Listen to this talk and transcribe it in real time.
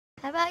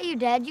How about you,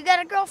 Dad? You got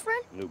a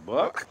girlfriend? New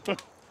buck?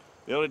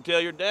 The only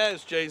tail your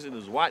dad's chasing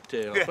is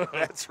whitetail. Yeah,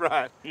 that's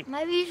right.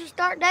 Maybe you should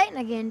start dating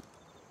again.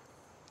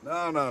 No.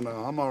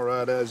 I'm all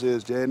right as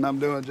is, Jayden. I'm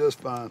doing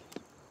just fine.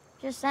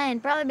 Just saying,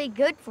 probably be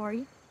good for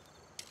you.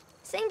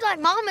 Seems like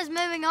Mom is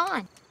moving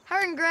on.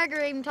 Her and Greg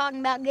are even talking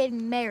about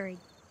getting married.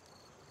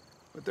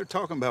 But they're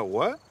talking about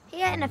what?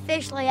 He hadn't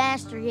officially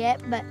asked her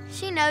yet, but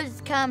she knows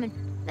it's coming.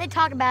 They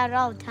talk about it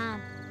all the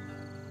time.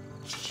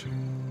 It's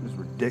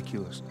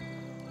ridiculous.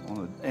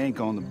 The ink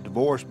on the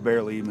divorce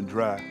barely even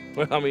dry.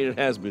 Well, I mean, it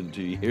has been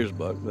 2 years,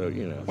 Buck, though,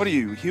 you know. What are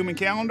you, human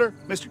calendar?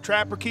 Mr.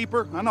 Trapper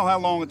Keeper? I know how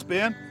long it's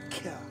been.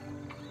 God.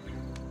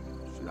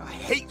 I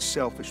hate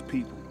selfish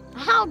people.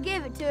 I'll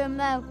give it to him,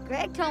 though.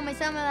 Greg told me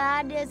some of the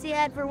ideas he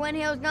had for when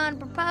he was going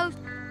to propose.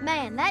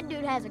 Man, that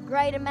dude has a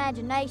great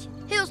imagination.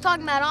 He was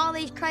talking about all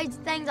these crazy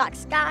things like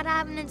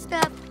skydiving and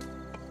stuff.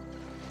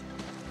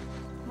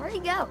 Where'd he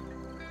go?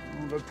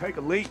 I'm gonna go take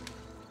a leak.